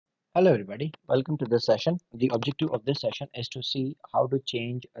Hello everybody, welcome to this session. The objective of this session is to see how to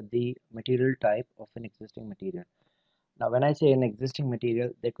change the material type of an existing material. Now when I say an existing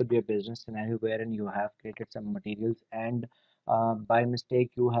material, there could be a business scenario wherein you have created some materials and by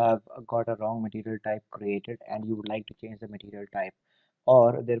mistake you have got a wrong material type created and you would like to change the material type.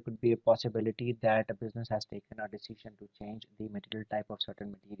 Or there could be a possibility that a business has taken a decision to change the material type of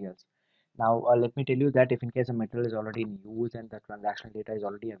certain materials. Now, let me tell you that if in case a material is already in use and the transactional data is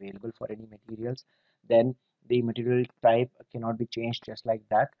already available for any materials, then the material type cannot be changed just like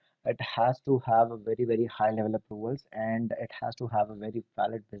that. It has to have a very high level approvals and it has to have a very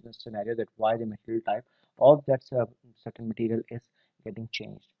valid business scenario that why the material type of that certain material is getting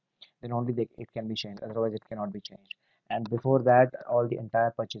changed. Then only it can be changed, otherwise it cannot be changed. And before that, all the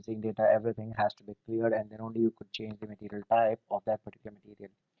entire purchasing data, everything has to be cleared, and then only you could change the material type of that particular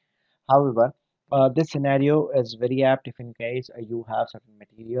material. However, this scenario is very apt if in case you have certain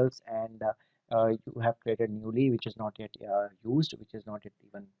materials and you have created newly, which is not yet used, which is not yet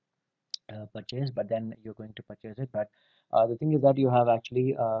even purchased, but then you're going to purchase it. But the thing is that you have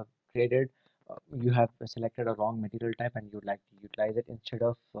actually created, you have selected a wrong material type and you'd like to utilize it instead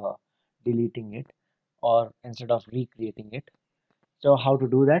of deleting it or instead of recreating it. So how to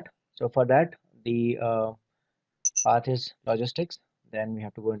do that? So for that, the path is logistics. Then we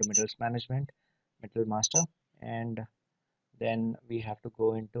have to go into materials management, material master, and then we have to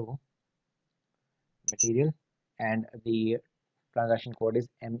go into material, and the transaction code is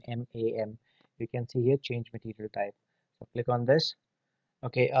MMAM. You can see here change material type. So click on this.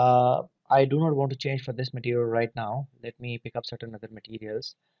 Okay, I do not want to change for this material right now. Let me pick up certain other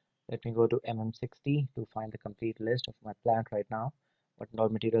materials. Let me go to MM60 to find the complete list of my plant right now, what all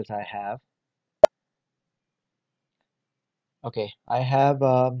materials I have. Okay, I have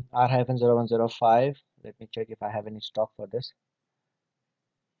R-0105. Let me check if I have any stock for this.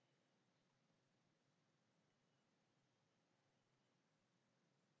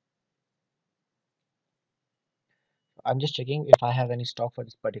 I'm just checking if I have any stock for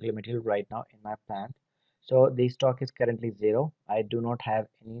this particular material right now in my plant. So the stock is currently zero. I do not have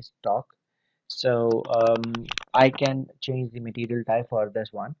any stock. So I can change the material type for this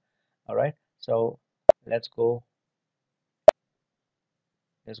one. All right. So let's go.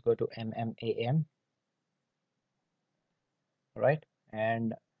 Let's go to MMAM. All right.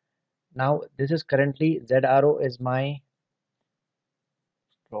 And now this is currently ZRO is my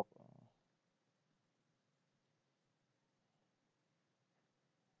stock.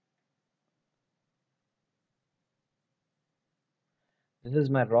 This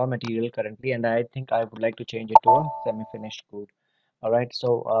is my raw material currently, and I think I would like to change it to a semi-finished good. All right.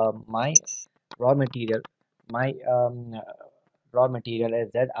 So my raw material, my raw material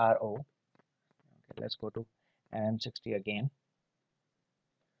is ZRO. Okay, let's go to M60 again.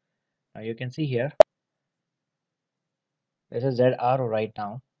 Now you can see here, this is ZRO right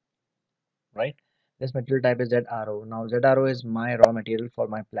now, right? This material type is ZRO. Now ZRO is my raw material for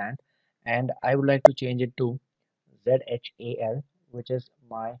my plant, and I would like to change it to ZHAL, which is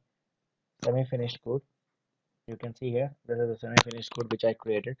my semi-finished good. You can see here, this is a semi-finished good which I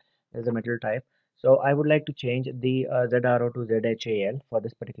created. This is the material type. So I would like to change the ZRO to ZHAL for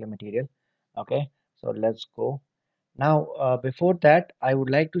this particular material. Okay, so let's go. Now, before that, I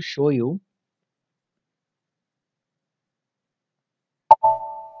would like to show you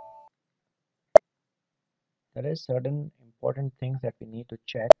there is certain important things that we need to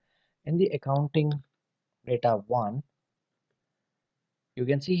check in the accounting data 1. You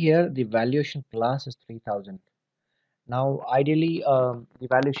can see here the valuation class is 3000. Now, ideally, the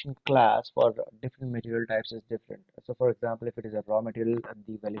valuation class for different material types is different. So, for example, if it is a raw material,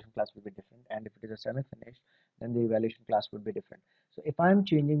 the valuation class will be different, and if it is a semi-finished, then the valuation class would be different. So, if I'm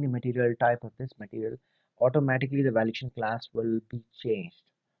changing the material type of this material, automatically the valuation class will be changed.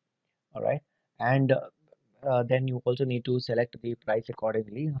 All right, and then you also need to select the price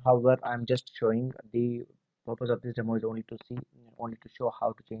accordingly. However, I'm just showing the purpose of this demo is only to show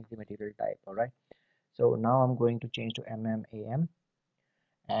how to change the material type. All right. So now I'm going to change to MMAM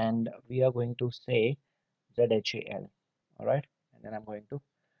and we are going to say ZHAL. All right, and then I'm going to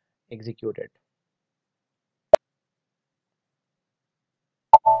execute it.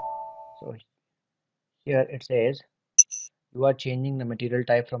 So here it says you are changing the material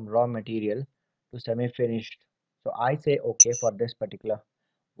type from raw material to semi-finished. So I say okay for this particular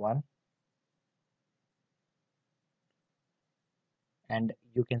one, and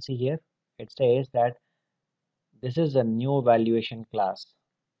you can see here it says that this is a new valuation class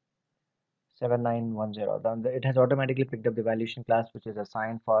 7910. Then it has automatically picked up the valuation class which is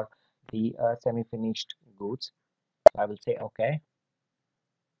assigned for the semi-finished goods. So I will say okay.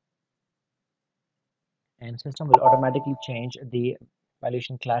 and system will automatically change the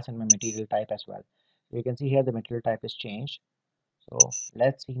valuation class and my material type as well. So you can see here the material type is changed. So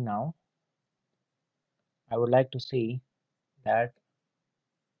let's see now. I would like to see that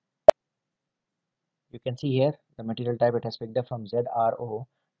you can see here the material type, it has picked up from ZRO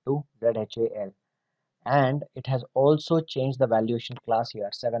to ZHAL, and it has also changed the valuation class here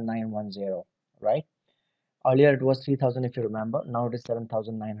 7910, right? Earlier it was 3000 if you remember, now it is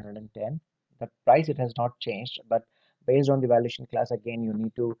 7910. The price it has not changed, but based on the valuation class, again you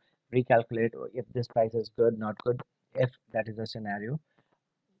need to recalculate if this price is good, not good, if that is a scenario.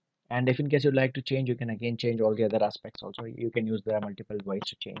 And if in case you'd like to change, you can again change all the other aspects also. You can use, there are multiple ways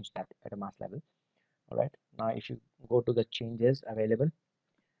to change that at a mass level. All right, now if you go to the changes available,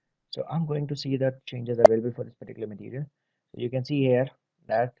 so I'm going to see the changes available for this particular material. So you can see here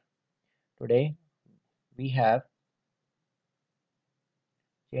that today we have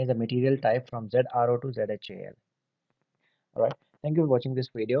changed the material type from ZRO to ZHAL. All right, thank you for watching this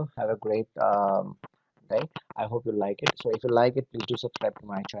video. Have a great day. I hope you like it. So if you like it, please do subscribe to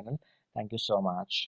my channel. Thank you so much.